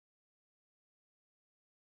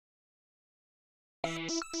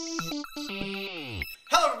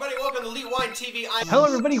Hello everybody, welcome to Elite Wine TV. Hello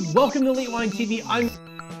everybody, welcome to Elite Wine TV.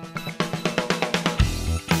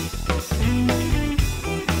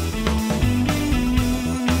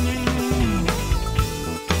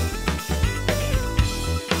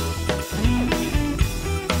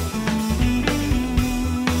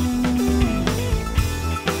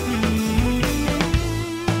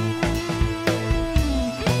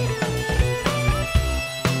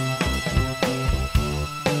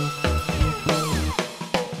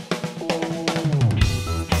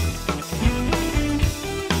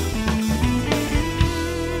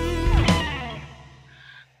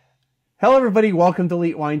 Hello everybody, welcome to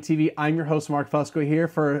Elite Wine TV. I'm your host Mark Fusco here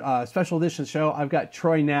for a special edition show. I've got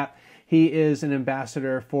Troy Knapp. He is an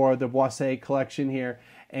ambassador for the Boisset Collection here,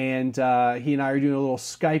 and he and I are doing a little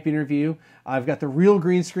Skype interview. I've got the real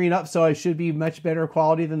green screen up, so I should be much better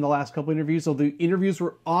quality than the last couple interviews. So the interviews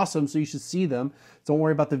were awesome, so you should see them. Don't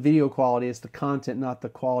worry about the video quality. It's the content, not the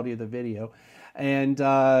quality of the video. And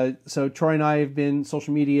so Troy and I have been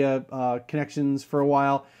social media connections for a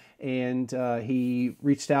while. And he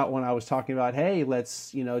reached out when I was talking about, hey,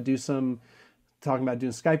 let's, talking about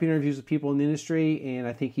doing Skype interviews with people in the industry. And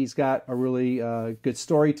I think he's got a really good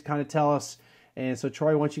story to kind of tell us. And so,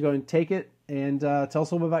 Troy, why don't you go and take it and tell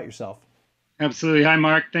us a little bit about yourself? Absolutely. Hi,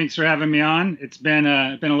 Mark. Thanks for having me on. It's been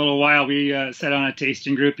a little while. We set on a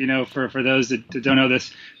tasting group, for those that don't know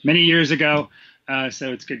this, many years ago.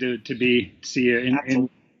 So it's good to see you.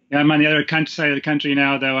 I'm on the other side of the country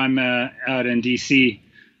now, though. I'm out in D.C.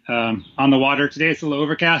 On the water today. It's a little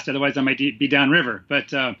overcast, otherwise I might be downriver.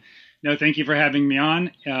 But no, thank you for having me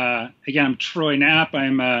on. Again, I'm Troy Knapp.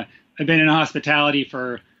 I've been in hospitality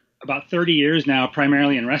for about 30 years now,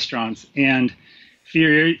 primarily in restaurants. And a few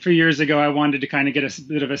years ago, I wanted to kind of get a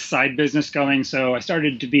bit of a side business going. So I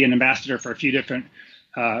started to be an ambassador for a few different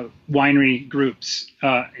winery groups.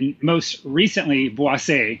 And most recently,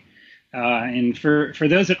 Boisset. And for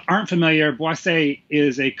those that aren't familiar, Boisset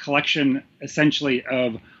is a collection essentially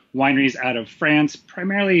of wineries out of France,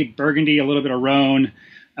 primarily Burgundy, a little bit of Rhone,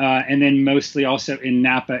 and then mostly also in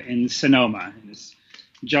Napa and Sonoma. And it's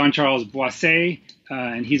John Charles Boisset,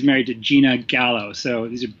 and he's married to Gina Gallo. So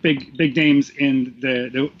these are big names in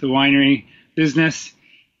the winery business.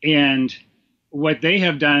 And what they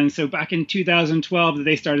have done, so back in 2012,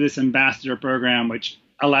 they started this ambassador program, which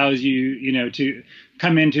allows you, to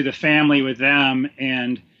come into the family with them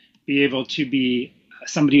and be able to be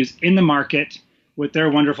somebody who's in the market with their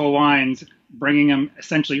wonderful wines, bringing them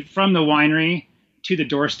essentially from the winery to the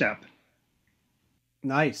doorstep.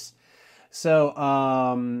 Nice. So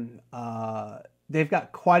they've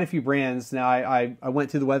got quite a few brands now. I went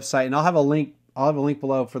to the website, and I'll have a link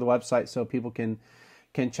below for the website so people can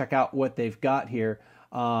check out what they've got here.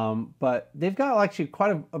 But they've got actually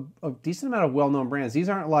quite a decent amount of well-known brands. These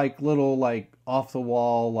aren't like little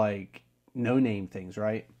off-the-wall no-name things,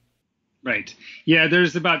 right? Right. Yeah,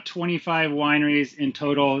 there's about 25 wineries in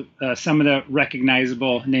total. Some of the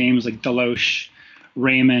recognizable names like Deloche,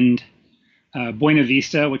 Raymond, Buena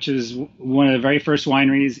Vista, which is one of the very first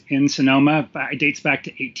wineries in Sonoma. It dates back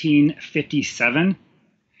to 1857.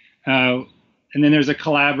 And then there's a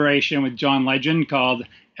collaboration with John Legend called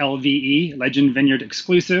LVE, Legend Vineyard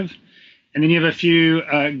Exclusive. And then you have a few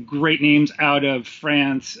great names out of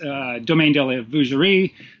France, Domaine de la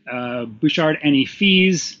Vougerie, Bouchard Any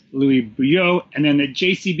Fees, Louis Bouillot. And then the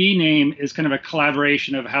JCB name is kind of a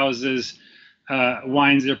collaboration of houses,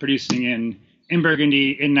 wines they're producing in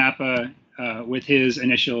Burgundy, in Napa, with his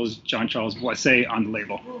initials, John Charles Boisset, on the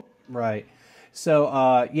label. Right.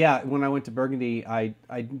 So, yeah, when I went to Burgundy, I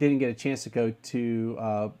didn't get a chance to go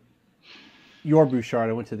to your Bouchard.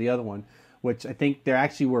 I went to the other one, which I think they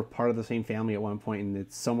actually were part of the same family at one point, and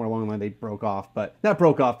it's somewhere along the line they broke off. But not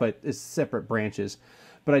broke off, but it's separate branches.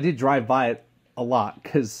 But I did drive by it a lot,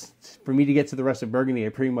 because for me to get to the rest of Burgundy, I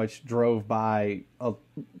pretty much drove by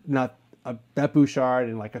that Bouchard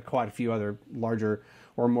and quite a few other larger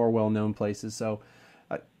or more well-known places. So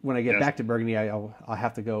when I get back to Burgundy, I'll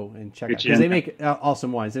have to go and check out, because they make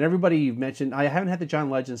awesome wines. And everybody you've mentioned, I haven't had the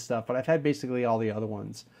John Legend stuff, but I've had basically all the other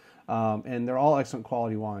ones, and they're all excellent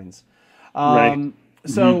quality wines. Right.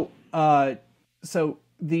 So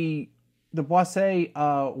the Boisset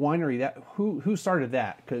winery, who started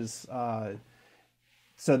that? Because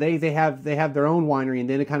so they have their own winery,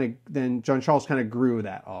 and then John Charles kind of grew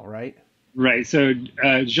that all, right? Right. So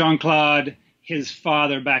Jean-Claude, his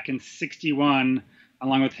father, back in '61,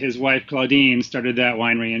 along with his wife Claudine, started that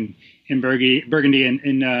winery in Burgundy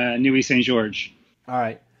in Neuilly Saint Georges. All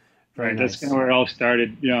right. Very nice. That's kind of where it all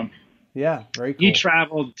started. Yeah, very cool. He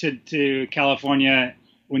traveled to California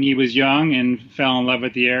when he was young and fell in love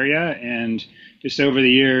with the area, and just over the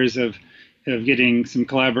years of getting some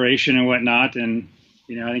collaboration and whatnot, and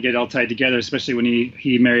I think it all tied together, especially when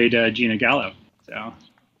he married Gina Gallo. So.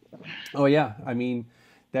 Oh yeah, I mean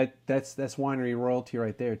that's winery royalty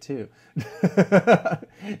right there too.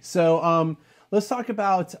 So let's talk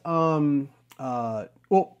about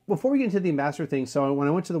well, before we get into the ambassador thing. So when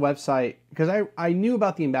I went to the website, because I knew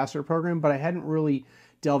about the ambassador program, but I hadn't really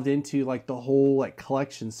delved into like the whole like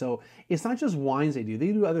collection. So it's not just wines they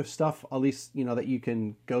do other stuff, at least that you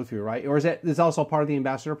can go through, right? Or is also part of the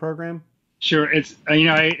ambassador program? Sure. It's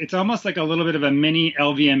it's almost like a little bit of a mini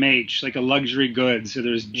LVMH, like a luxury goods. So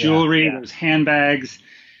there's jewelry, there's handbags.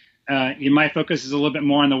 My focus is a little bit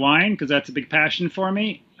more on the wine because that's a big passion for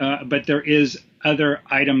me. But there is other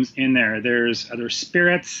items in there. There's other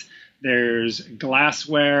spirits. There's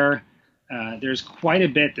glassware. There's quite a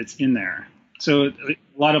bit that's in there. So a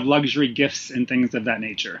lot of luxury gifts and things of that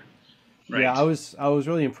nature. Right? Yeah, I was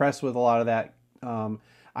really impressed with a lot of that.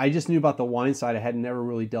 I just knew about the wine side. I had never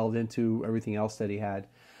really delved into everything else that he had.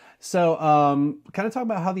 So kind of talk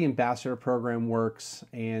about how the ambassador program works,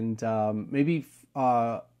 and maybe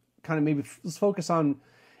let's focus on,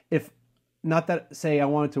 if not that, say I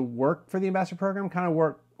wanted to work for the ambassador program, kind of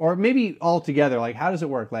work, or maybe all together, like how does it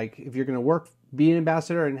work? Like if you're going to be an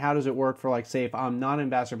ambassador, and how does it work for, like, say if I'm not an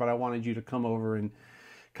ambassador, but I wanted you to come over and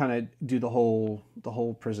kind of do the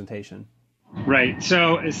whole presentation. Right.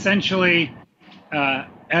 So essentially,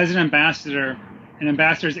 as an ambassador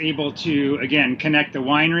is able to, again, connect the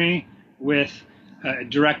winery with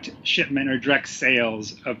direct shipment or direct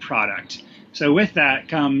sales of product. So with that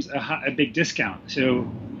comes a big discount. So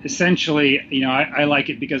essentially, I like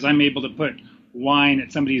it because I'm able to put wine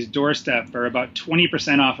at somebody's doorstep for about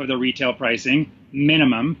 20% off of the retail pricing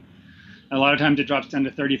minimum. A lot of times it drops down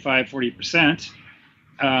to 35, 40%.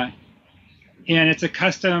 And it's a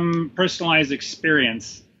custom personalized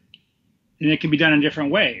experience, and it can be done in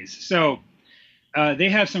different ways. So they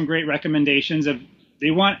have some great recommendations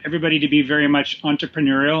they want everybody to be very much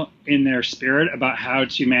entrepreneurial in their spirit about how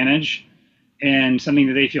to manage, and something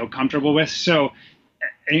that they feel comfortable with. So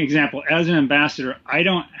an example, as an ambassador, I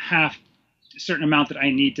don't have a certain amount that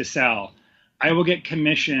I need to sell. I will get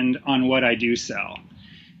commissioned on what I do sell.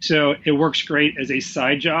 So it works great as a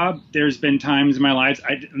side job. There's been times in my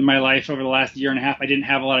life over the last year and a half, I didn't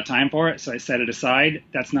have a lot of time for it, so I set it aside.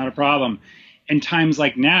 That's not a problem. And times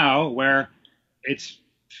like now, where it's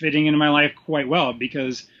fitting into my life quite well,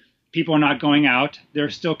 because people are not going out, they're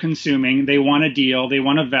still consuming, they want a deal, they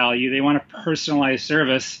want a value, they want a personalized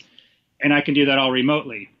service, and I can do that all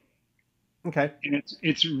remotely. Okay. And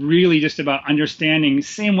it's really just about understanding,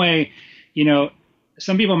 same way,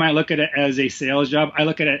 some people might look at it as a sales job. I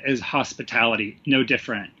look at it as hospitality, no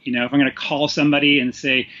different. If I'm going to call somebody and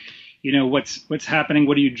say, what's happening?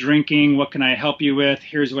 What are you drinking? What can I help you with?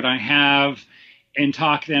 Here's what I have, and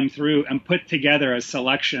talk them through and put together a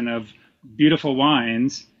selection of beautiful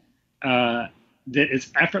wines that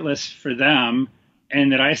is effortless for them,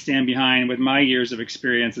 and that I stand behind with my years of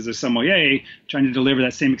experience as a sommelier, trying to deliver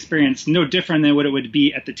that same experience, no different than what it would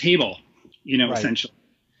be at the table, right. Essentially.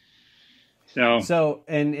 So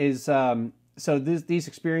these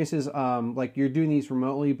experiences, like you're doing these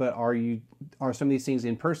remotely, but are some of these things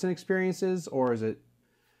in-person experiences, or is it?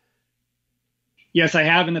 Yes, I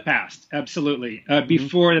have in the past. Absolutely.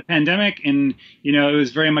 Before the pandemic, and it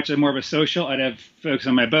was very much more of a social. I'd have folks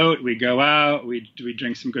on my boat. We'd go out. We'd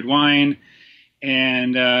drink some good wine,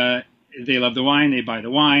 and they love the wine. They buy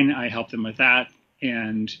the wine. I help them with that,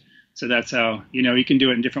 and so that's how you can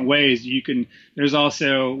do it in different ways. There's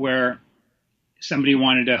also where somebody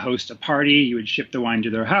wanted to host a party, you would ship the wine to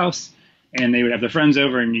their house, and they would have their friends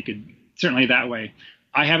over, and you could certainly that way.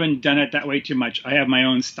 I haven't done it that way too much. I have my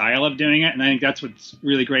own style of doing it, and I think that's what's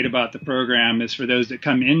really great about the program, is for those that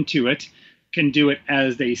come into it can do it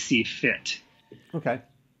as they see fit. Okay.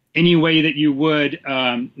 Any way that you would,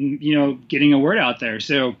 getting a word out there.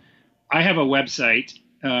 So I have a website,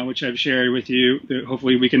 which I've shared with you, that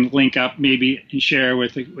hopefully we can link up maybe and share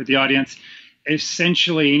with the audience.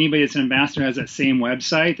 Essentially, anybody that's an ambassador has that same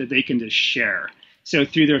website that they can just share. So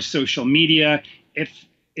through their social media, if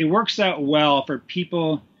it works out well for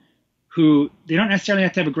people who, they don't necessarily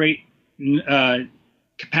have to have a great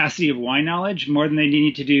capacity of wine knowledge, more than they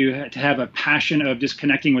need to have a passion of just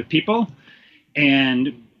connecting with people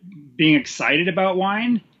and being excited about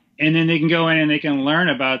wine. And then they can go in and they can learn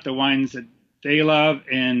about the wines that they love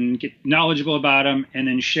and get knowledgeable about them, and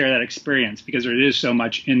then share that experience, because there is so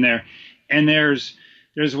much in there. And there's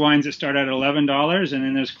wines that start at $11, and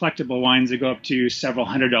then there's collectible wines that go up to several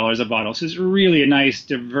 $100s a bottle. So it's really a nice,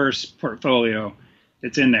 diverse portfolio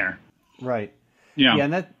that's in there. Right. Yeah. Yeah,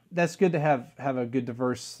 and that's good to have a good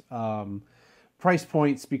diverse price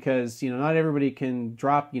points, because not everybody can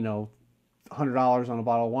drop $100 on a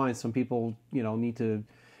bottle of wine. Some people need to,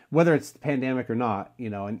 whether it's the pandemic or not,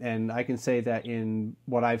 and I can say that in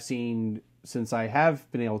what I've seen since I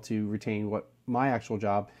have been able to retain what my actual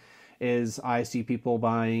job is, I see people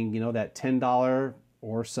buying that $10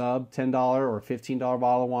 or sub $10 or $15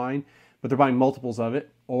 bottle of wine, but they're buying multiples of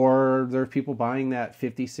it. Or there's people buying that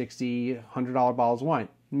 $50, $60, $100 bottles of wine.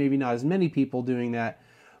 Maybe not as many people doing that,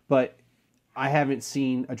 but I haven't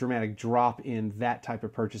seen a dramatic drop in that type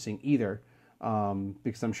of purchasing either,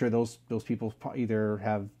 because I'm sure those people either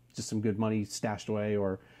have just some good money stashed away,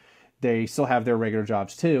 or they still have their regular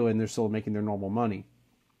jobs too, and they're still making their normal money.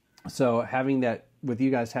 So having that, with you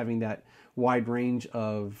guys having that wide range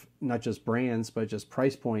of not just brands but just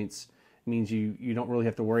price points, means you don't really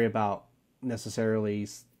have to worry about necessarily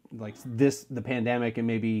like the pandemic and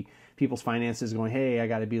maybe people's finances going, hey, I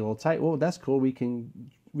got to be a little tight. Well, that's cool. We can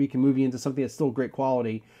move you into something that's still great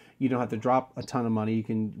quality. You don't have to drop a ton of money.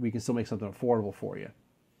 We can still make something affordable for you.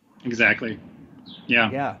 Exactly.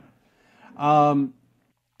 Yeah. Yeah.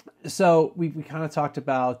 So we kind of talked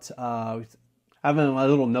about, I have my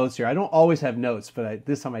little notes here. I don't always have notes, but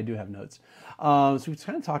this time I do have notes. So we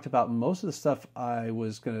kind of talked about most of the stuff I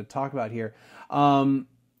was going to talk about here.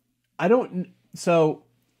 So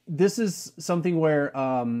this is something where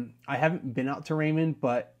I haven't been out to Raymond,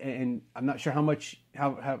 and I'm not sure how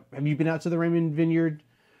have you been out to the Raymond Vineyard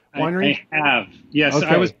Winery? I have. Yes, Okay.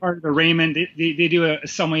 I was part of the Raymond. They do a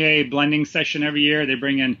sommelier blending session every year. They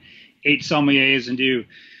bring in 8 sommeliers and do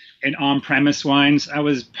an on-premise wines. I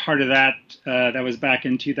was part of that. That was back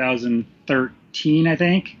in 2013, I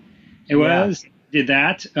think it was. Did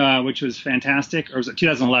that, which was fantastic. Or was it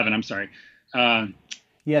 2011? I'm sorry.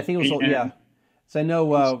 Yeah, I think it was. Yeah. So I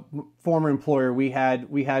know former employer, we had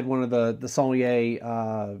one of the sommelier.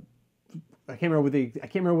 I can't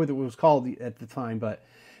remember what it was called at the time, but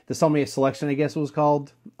the sommelier selection, I guess it was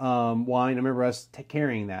called, wine. I remember us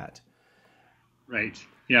carrying that. Right.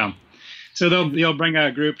 Yeah. So they'll bring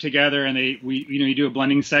a group together, and you do a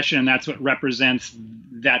blending session, and that's what represents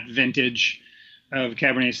that vintage of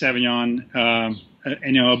Cabernet Sauvignon.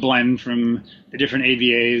 A blend from the different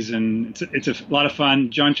AVAs, and it's a lot of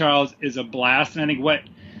fun. John Charles is a blast, and I think what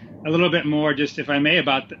a little bit more, just if I may,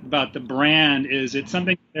 about the brand is it's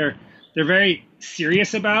something they're very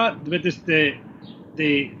serious about, but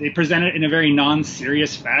they present it in a very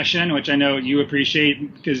non-serious fashion, which I know you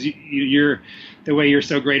appreciate, because you're the way you're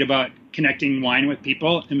so great about connecting wine with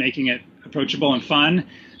people and making it approachable and fun.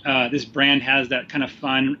 This brand has that kind of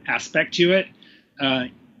fun aspect to it.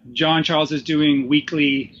 John Charles is doing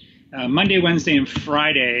weekly, Monday, Wednesday, and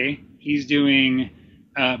Friday. He's doing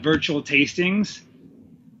virtual tastings,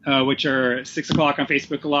 which are 6 o'clock on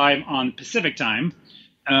Facebook Live on Pacific time.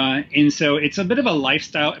 And so it's a bit of a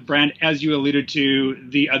lifestyle brand, as you alluded to,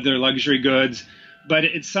 the other luxury goods, but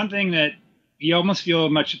it's something that you almost feel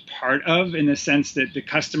much part of, in the sense that the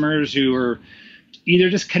customers who are either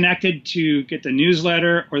just connected to get the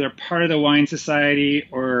newsletter, or they're part of the wine society,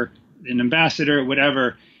 or an ambassador,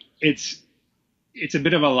 whatever, it's a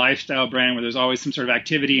bit of a lifestyle brand where there's always some sort of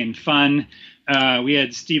activity and fun. We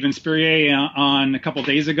had Steven Spurrier on a couple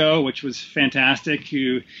days ago, which was fantastic,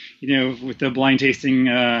 who, with the blind tasting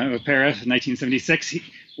of Paris in 1976,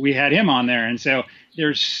 we had him on there. And so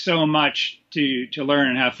there's so much to learn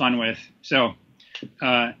and have fun with. So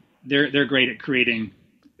they're great at creating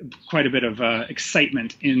quite a bit of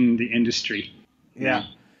excitement in the industry. Yeah.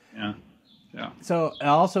 So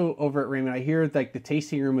also over at Raymond, I hear like the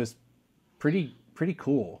tasting room is pretty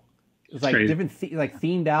cool. It's like different,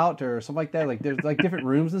 themed out or something like that. Like there's like different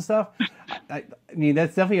rooms and stuff. I mean,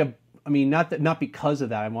 that's definitely not because of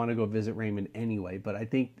that I want to go visit Raymond anyway, but I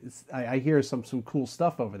think I hear some cool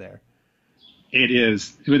stuff over there. It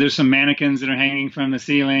is. There's some mannequins that are hanging from the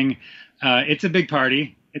ceiling. It's a big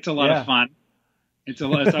party. It's a lot of fun. It's a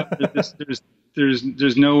lot.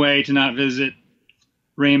 There's no way to not visit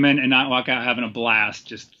Raymond and not walk out having a blast.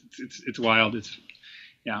 Just it's wild.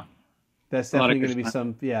 That's definitely going to be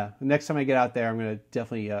some. The next time I get out there, I'm going to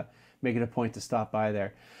definitely make it a point to stop by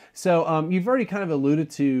there. So you've already kind of alluded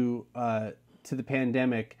to the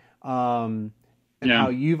pandemic and how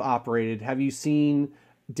you've operated. Have you seen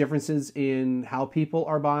differences in how people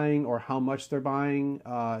are buying or how much they're buying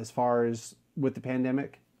as far as with the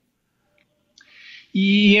pandemic?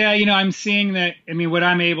 Yeah, I'm seeing that. I mean, what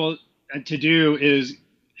I'm able to do is,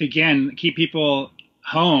 again, keep people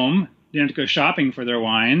home. They don't have to go shopping for their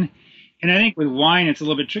wine. And I think with wine, it's a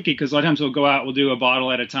little bit tricky, because a lot of times we'll go out, we'll do a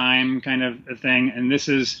bottle at a time kind of a thing. And this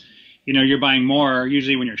is, you're buying more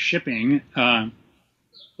usually when you're shipping.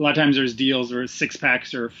 a lot of times there's deals where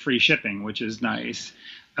 6-packs are free shipping, which is nice.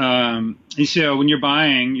 And so when you're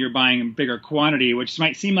buying a bigger quantity, which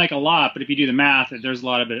might seem like a lot, but if you do the math, there's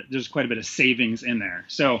quite a bit of savings in there.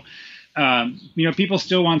 So, people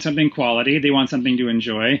still want something quality. They want something to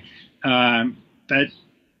enjoy, but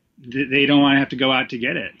they don't want to have to go out to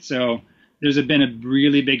get it. So there's been a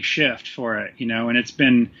really big shift for it, and it's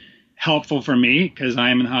been helpful for me because I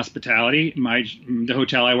am in hospitality. The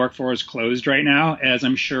hotel I work for is closed right now, as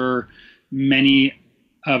I'm sure many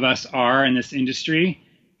of us are in this industry.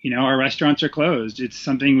 Our restaurants are closed. It's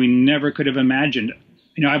something we never could have imagined.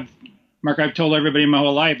 Mark, I've told everybody my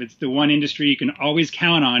whole life, it's the one industry you can always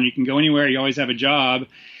count on. You can go anywhere. You always have a job.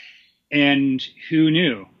 And who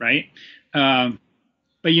knew, right?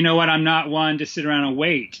 But you know what? I'm not one to sit around and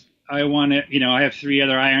wait. I want to, I have 3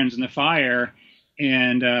 other irons in the fire.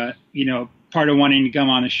 And, part of wanting to come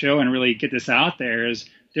on the show and really get this out there is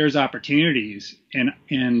there's opportunities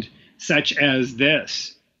and such as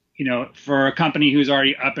this, for a company who's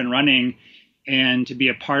already up and running, and to be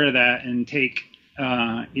a part of that and take,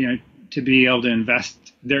 to be able to invest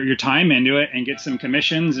your time into it and get some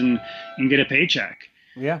commissions and get a paycheck.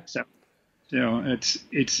 Yeah. So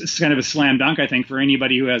it's kind of a slam dunk, I think, for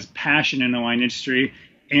anybody who has passion in the wine industry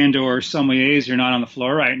and or sommeliers who are not on the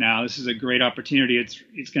floor right now. This is a great opportunity.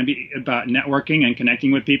 It's going to be about networking and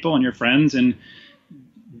connecting with people and your friends and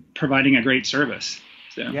providing a great service.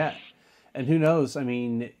 So. Yeah. And who knows? I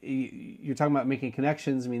mean, you're talking about making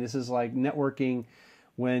connections. I mean, this is like networking.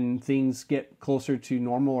 When things get closer to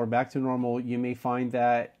normal or back to normal, you may find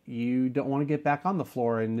that you don't want to get back on the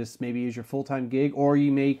floor, and this maybe is your full-time gig, or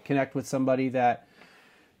you may connect with somebody that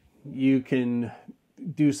you can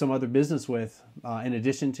do some other business with in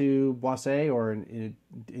addition to Boisset, or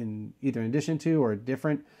in either in addition to or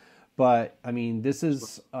different. But I mean, this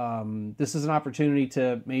is an opportunity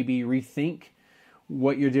to maybe rethink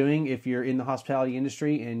what you're doing if you're in the hospitality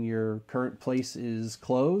industry and your current place is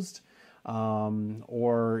closed,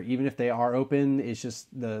 or even if they are open, it's just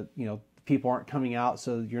people aren't coming out,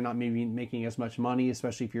 so you're not maybe making as much money,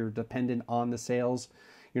 especially if you're dependent on the sales.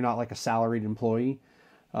 You're not like a salaried employee.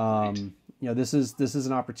 Right. This is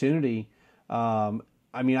an opportunity.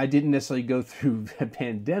 I mean, I didn't necessarily go through a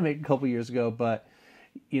pandemic a couple years ago, but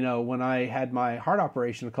when I had my heart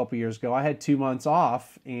operation a couple years ago, I had 2 months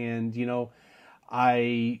off, and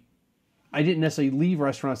I didn't necessarily leave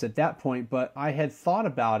restaurants at that point, but I had thought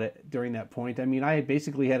about it during that point. I mean, I had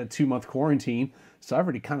basically had a 2-month quarantine, so I've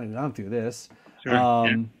already kind of gone through this. Sure.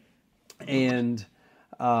 Yeah. And,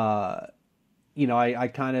 I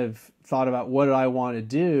kind of thought about what did I want to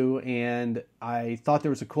do, and I thought there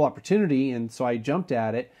was a cool opportunity, and so I jumped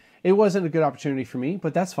at it. It wasn't a good opportunity for me,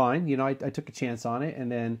 but that's fine. I took a chance on it,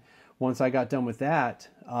 and then once I got done with that,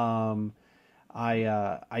 I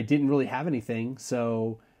didn't really have anything,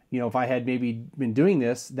 so if I had maybe been doing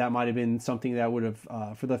this, that might have been something that would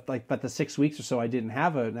have for the 6 weeks or so I didn't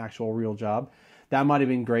have an actual real job. That might have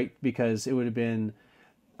been great because it would have been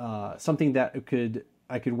something that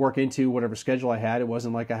I could work into whatever schedule I had. It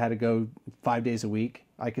wasn't like I had to go 5 days a week.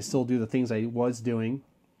 I could still do the things I was doing,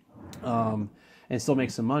 and still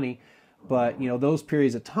make some money. But those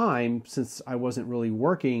periods of time, since I wasn't really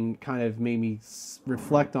working, kind of made me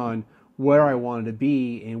reflect on where I wanted to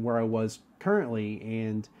be and where I was currently.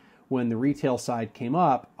 And when the retail side came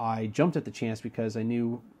up, I jumped at the chance because I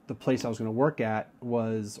knew the place I was going to work at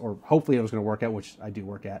was, or hopefully I was going to work at, which I do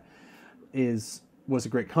work at, was a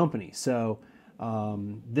great company. So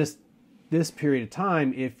this period of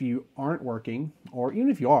time, if you aren't working, or even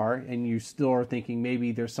if you are and you still are thinking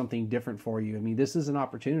maybe there's something different for you, I mean, this is an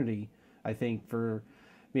opportunity, I think, for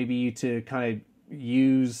maybe you to kind of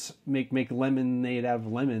make lemonade out of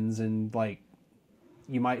lemons, and like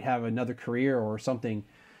you might have another career or something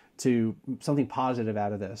positive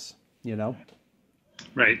out of this,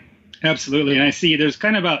 Right. Absolutely. And I see there's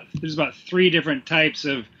about 3 different types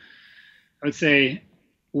of, I would say,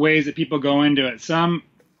 ways that people go into it. Some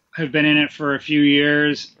have been in it for a few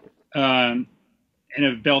years and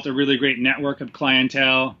have built a really great network of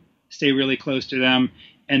clientele, stay really close to them,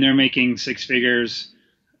 and they're making 6 figures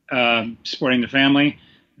supporting the family.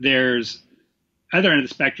 There's other end of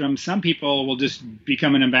the spectrum. Some people will just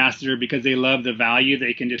become an ambassador because they love the value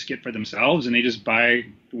they can just get for themselves, and they just buy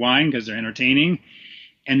wine because they're entertaining,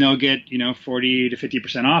 and they'll get 40 to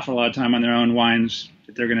 50% off a lot of time on their own wines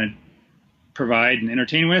that they're going to provide and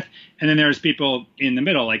entertain with. And then there's people in the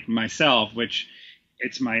middle, like myself, which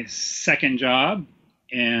it's my second job,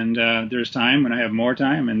 and there's time when I have more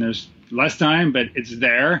time, and there's less time, but it's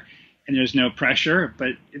there, and there's no pressure.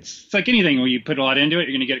 But it's like anything, when you put a lot into it,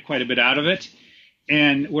 you're going to get quite a bit out of it.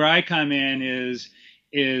 And where I come in is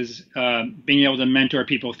is being able to mentor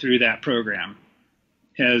people through that program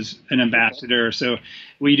as an ambassador. So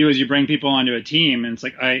what you do is you bring people onto a team, and it's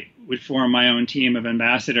like I would form my own team of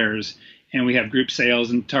ambassadors, and we have group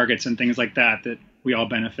sales and targets and things like that that we all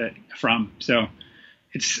benefit from. So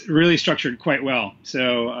it's really structured quite well.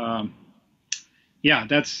 So yeah,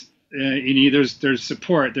 that's there's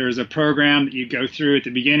support. There's a program that you go through at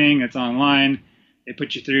the beginning. It's online. They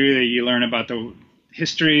put you through. You learn about the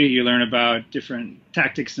history. You learn about different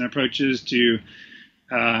tactics and approaches to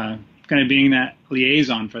kind of being that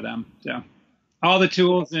liaison for them. So all the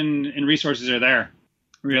tools and resources are there,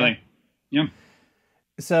 really. Yeah.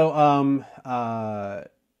 So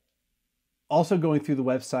also going through the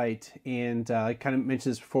website, and I kind of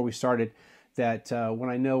mentioned this before we started, that when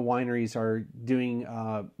I know wineries are doing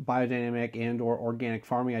biodynamic and or organic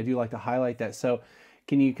farming, I do like to highlight that. So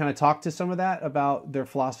can you kind of talk to some of that about their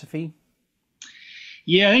philosophy?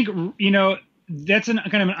 Yeah, I think, that's kind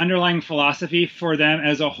of an underlying philosophy for them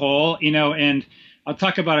as a whole, and I'll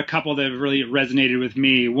talk about a couple that have really resonated with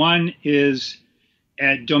me. One is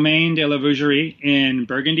at Domaine de la Vougerie in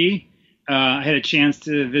Burgundy. I had a chance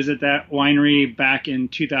to visit that winery back in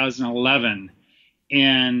 2011.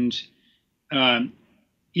 And,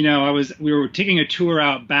 we were taking a tour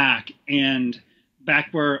out back, and back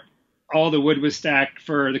where all the wood was stacked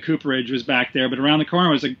for the cooperage was back there, but around the corner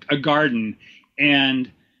was a garden. And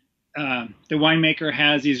the winemaker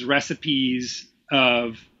has these recipes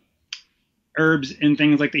of herbs and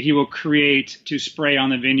things like that he will create to spray on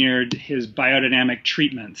the vineyard, his biodynamic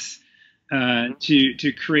treatments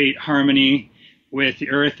to create harmony with the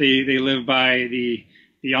earth. They live by the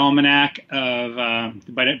almanac of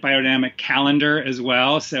the biodynamic calendar as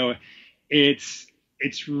well. So it's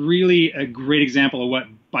really a great example of what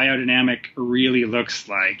biodynamic really looks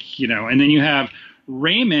like, And then you have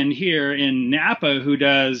Raymond here in Napa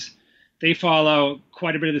they follow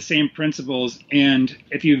quite a bit of the same principles. And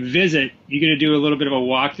if you visit, you get to do a little bit of a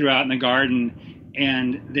walkthrough out in the garden,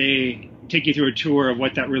 and they take you through a tour of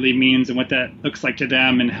what that really means and what that looks like to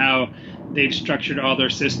them, and how they've structured all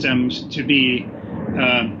their systems to be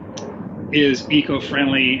is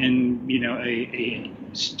eco-friendly and, a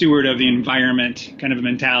steward of the environment kind of a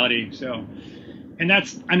mentality. So, and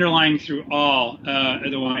that's underlying through all of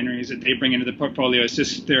the wineries that they bring into the portfolio. It's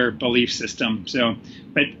just their belief system. So,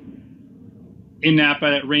 but in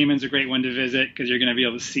Napa, Raymond's a great one to visit because you're going to be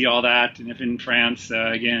able to see all that. And if in France,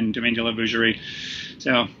 again, Domaine de la Vougerie.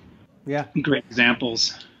 So, yeah, great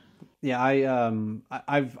examples. Yeah,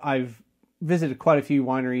 I've visited quite a few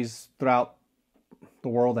wineries throughout the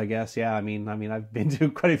world, I guess. Yeah, I mean, I've been to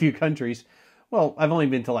quite a few countries. Well, I've only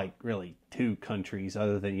been to like really 2 countries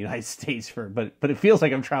other than the United States but it feels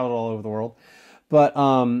like I've traveled all over the world. But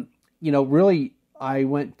really, I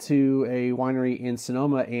went to a winery in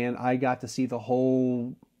Sonoma, and I got to see the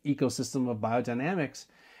whole ecosystem of biodynamics.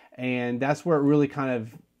 And that's where it really kind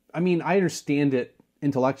of, I understand it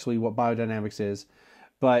intellectually, what biodynamics is,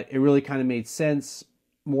 but it really kind of made sense,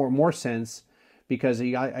 more sense, because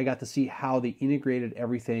I got to see how they integrated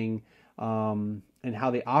everything and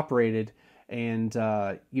how they operated. And,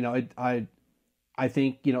 I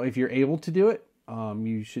think, if you're able to do it,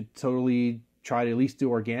 you should totally try to at least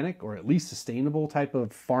do organic or at least sustainable type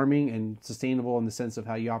of farming, and sustainable in the sense of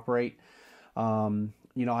how you operate.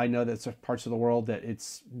 I know that there's parts of the world that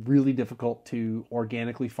it's really difficult to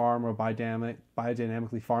organically farm or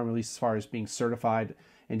biodynamically farm, at least as far as being certified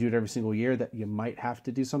and do it every single year, that you might have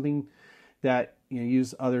to do something that,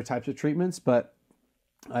 use other types of treatments. But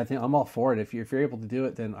I think I'm all for it. If you're able to do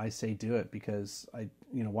it, then I say do it, because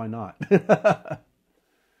why not?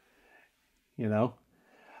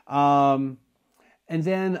 And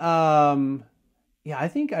then, I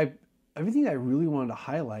think everything I really wanted to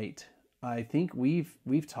highlight, I think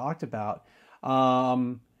we've talked about.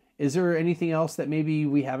 Is there anything else that maybe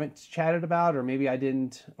we haven't chatted about, or maybe I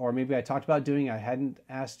didn't, or maybe I talked about doing I hadn't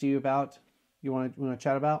asked you about, you want to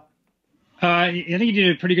chat about? I think you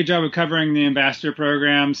did a pretty good job of covering the ambassador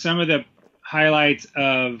program. Some of the highlights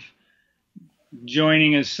of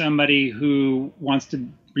joining as somebody who wants to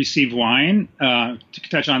receive wine, to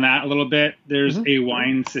touch on that a little bit, there's a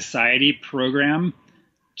wine society program,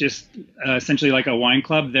 just essentially like a wine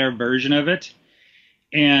club, their version of it.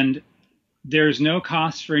 And there's no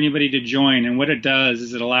cost for anybody to join. And what it does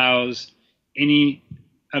is it allows any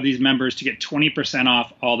of these members to get 20%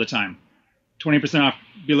 off all the time, 20% off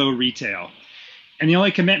below retail. And the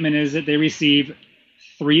only commitment is that they receive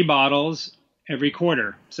 3 bottles every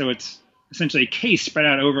quarter. So it's essentially a case spread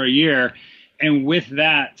out over a year. And with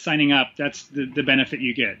that, signing up, that's the benefit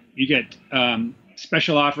you get. You get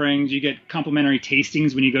special offerings. You get complimentary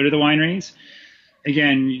tastings when you go to the wineries.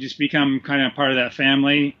 again, you just become kind of part of that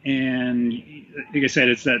family. And like I said,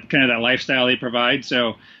 it's that kind of that lifestyle they provide.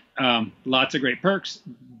 So lots of great perks,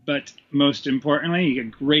 but most importantly, you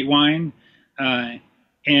get great wine.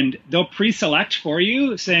 And they'll pre-select for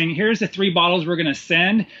you saying, here's the 3 bottles we're going to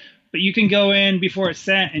send. But you can go in before it's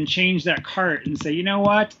sent and change that cart and say, you know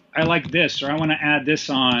what, I like this, or I want to add this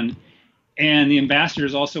on. And the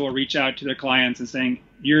ambassadors also will reach out to their clients and saying,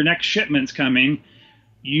 your next shipment's coming.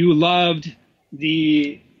 You loved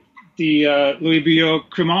the Louis Vuitton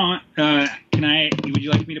Cremant. Would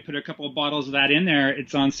you like me to put a couple of bottles of that in there?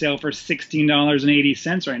 It's on sale for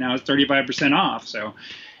 $16.80 right now. It's 35% off. So,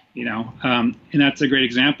 and that's a great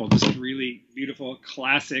example. Just really beautiful,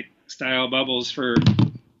 classic style bubbles for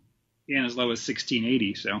as low as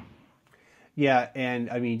 $16.80. So, yeah, and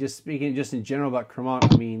I mean, just speaking just in general about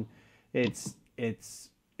Cremant, I mean, it's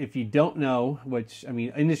if you don't know, which I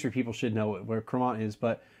mean, industry people should know where Cremant is,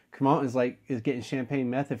 but Cremant is getting champagne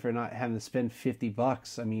method for not having to spend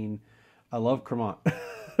 $50. I mean, I love Cremant.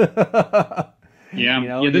 Yeah,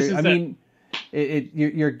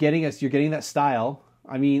 you're getting that style.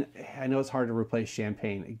 I mean, I know it's hard to replace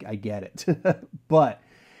champagne. I get it, but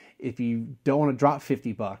if you don't want to drop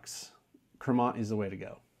 $50, Cremant is the way to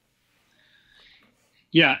go.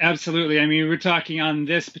 Yeah, absolutely. I mean, we're talking on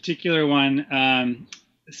this particular one.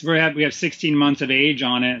 So we have 16 months of age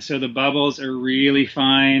on it, so the bubbles are really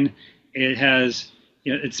fine. It has,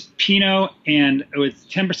 it's Pinot and with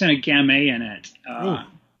 10% of Gamay in it.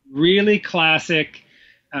 Really classic.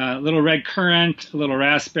 Little red currant, a little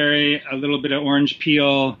raspberry, a little bit of orange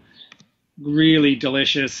peel. Really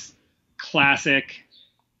delicious, classic.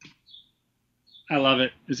 I love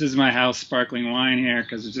it. This is my house sparkling wine here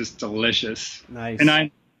because it's just delicious. Nice. And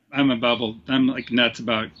I'm like nuts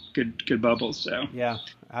about good bubbles. So yeah,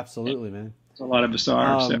 absolutely, man. It's a lot of us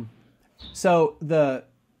are. So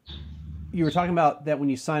you were talking about that when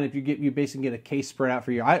you sign up, you basically get a case spread out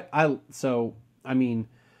for you. I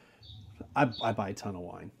buy a ton of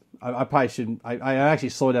wine. I probably shouldn't. I actually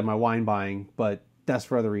slowed down my wine buying, but that's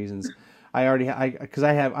for other reasons. I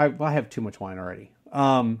have too much wine already.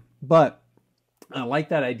 But I like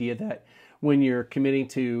that idea that when you're committing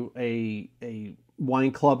to a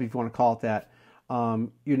wine club, if you want to call it that,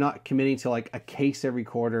 you're not committing to like a case every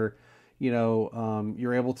quarter.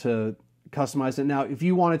 You're able to customize it. Now, if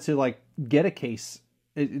you wanted to like get a case,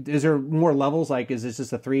 is there more levels? Like, is this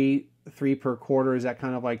just a three per quarter? Is that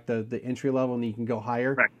kind of like the entry level, and then you can go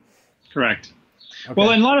higher? Correct. Okay. Well,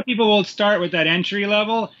 and a lot of people will start with that entry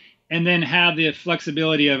level and then have the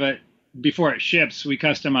flexibility of it before it ships. We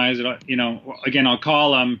customize it. Again, I'll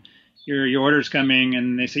call them. Your order's coming,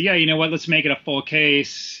 and they say, yeah, you know what? Let's make it a full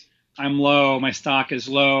case. I'm low. My stock is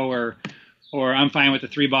low, or I'm fine with the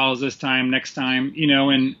 3 bottles this time. Next time,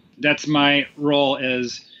 and that's my role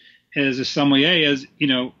as a sommelier, is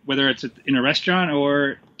whether it's in a restaurant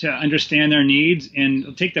or to understand their needs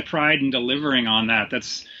and take the pride in delivering on that.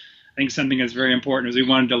 That's, I think, something that's very important, is we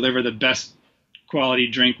want to deliver the best quality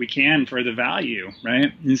drink we can for the value,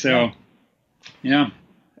 right? And so, yeah.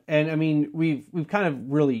 And I mean, we've kind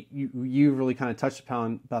of really, you really kind of touched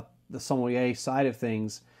upon about the sommelier side of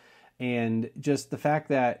things, and just the fact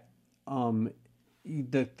that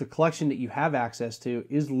the collection that you have access to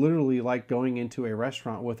is literally like going into a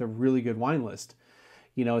restaurant with a really good wine list.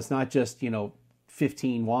 It's not just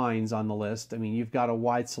 15 wines on the list. I mean, you've got a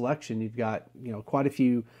wide selection. You've got quite a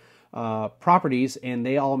few properties, and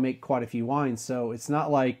they all make quite a few wines. So it's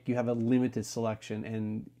not like you have a limited selection,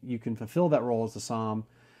 and you can fulfill that role as a somm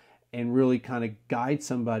and really kind of guide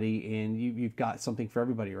somebody, and you've got something for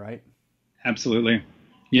everybody, right? Absolutely.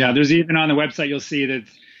 Yeah, there's even on the website, you'll see that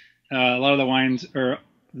a lot of the wines are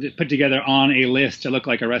put together on a list to look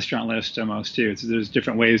like a restaurant list almost too. So there's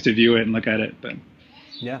different ways to view it and look at it, but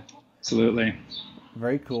yeah, absolutely.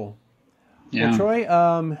 Very cool. Yeah. Well,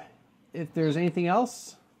 Troy, if there's anything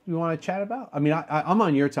else you want to chat about, I mean, I'm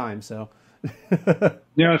on your time, so.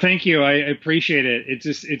 No, thank you. I appreciate it.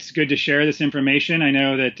 It's good to share this information. I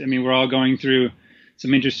know that, we're all going through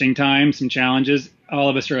some interesting times, some challenges. All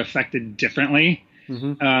of us are affected differently.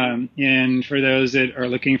 Mm-hmm. And for those that are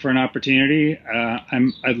looking for an opportunity,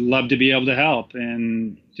 I'd love to be able to help,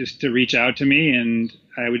 and just to reach out to me, and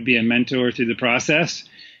I would be a mentor through the process,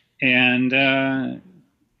 and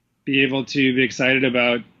be able to be excited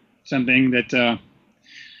about something that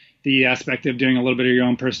the aspect of doing a little bit of your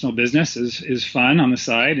own personal business is fun on the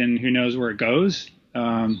side, and who knows where it goes.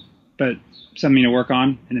 But something to work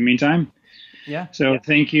on in the meantime. Yeah. So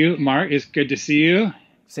Thank you, Mark. It's good to see you.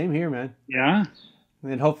 Same here, man. Yeah.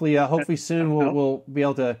 And hopefully soon we'll be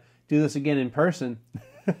able to do this again in person.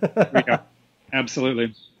 There we go.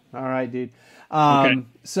 Absolutely. All right, dude. Okay.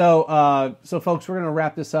 So folks, we're gonna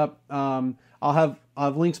wrap this up. I'll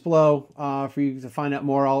have links below for you to find out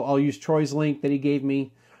more. I'll use Troy's link that he gave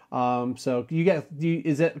me. So yeah.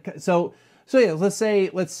 Let's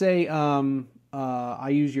say I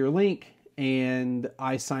use your link and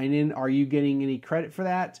I sign in. Are you getting any credit for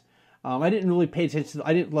that? I didn't really pay attention.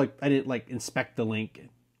 I didn't inspect the link,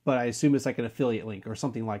 but I assume it's like an affiliate link or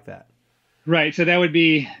something like that. Right. So that would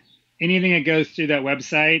be anything that goes through that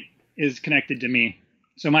website is connected to me.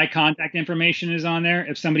 So my contact information is on there.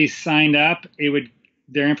 If somebody signed up,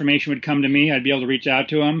 their information would come to me. I'd be able to reach out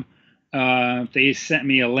to them. If they sent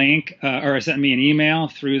me a link or sent me an email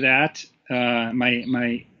through that, all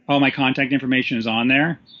my contact information is on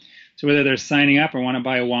there. So whether they're signing up or want to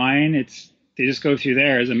buy a wine, they just go through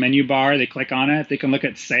there. There's a menu bar. They click on it. They can look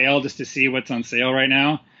at sale just to see what's on sale right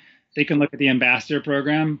now. They can look at the ambassador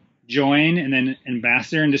program, join, and then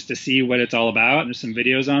ambassador, and just to see what it's all about. There's some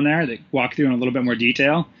videos on there that walk through in a little bit more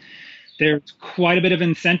detail. There's quite a bit of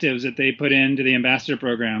incentives that they put into the ambassador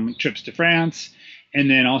program, trips to France, and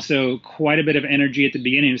then also quite a bit of energy at the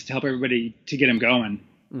beginning just to help everybody to get them going.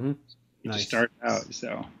 Mm-hmm. Nice. To start out. So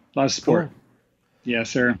a lot of support. Cool. Yes,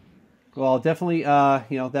 sir. Well, definitely,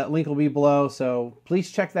 that link will be below. So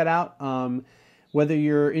please check that out. Whether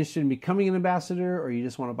you're interested in becoming an ambassador or you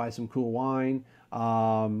just want to buy some cool wine.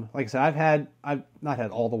 Like I said, I've not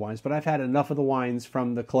had all the wines, but I've had enough of the wines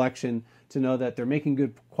from the collection to know that they're making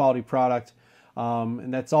good quality product.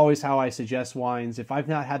 And that's always how I suggest wines. If I've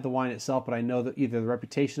not had the wine itself, but I know that either the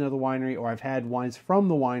reputation of the winery or I've had wines from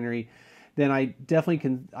the winery, then I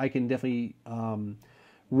can definitely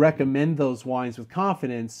recommend those wines with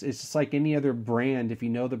confidence. It's just like any other brand. If you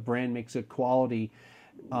know the brand makes good quality,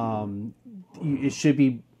 it should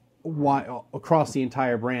be across the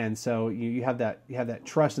entire brand. So you have that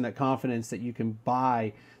trust and that confidence that you can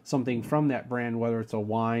buy something from that brand, whether it's a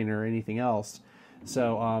wine or anything else.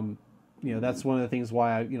 So that's one of the things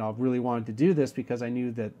why I really wanted to do this, because I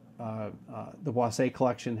knew that the Boisset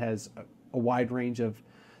Collection has a wide range of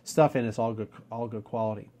stuff and it's all good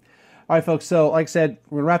quality. All right, folks. So like I said,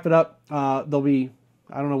 we're gonna wrap it up. There'll be,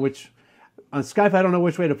 I don't know which, on Skype, I don't know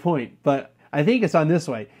which way to point, but I think it's on this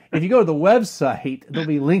way. If you go to the website, there'll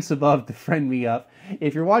be links above to friend me up.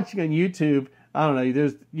 If you're watching on YouTube, I don't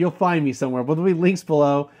know, you'll find me somewhere, but there'll be links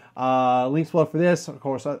below. Links below for this, of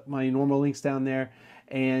course, my normal links down there.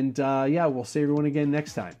 And we'll see everyone again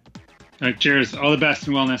next time. All right, cheers. All the best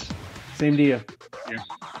and wellness. Same to you. Yeah.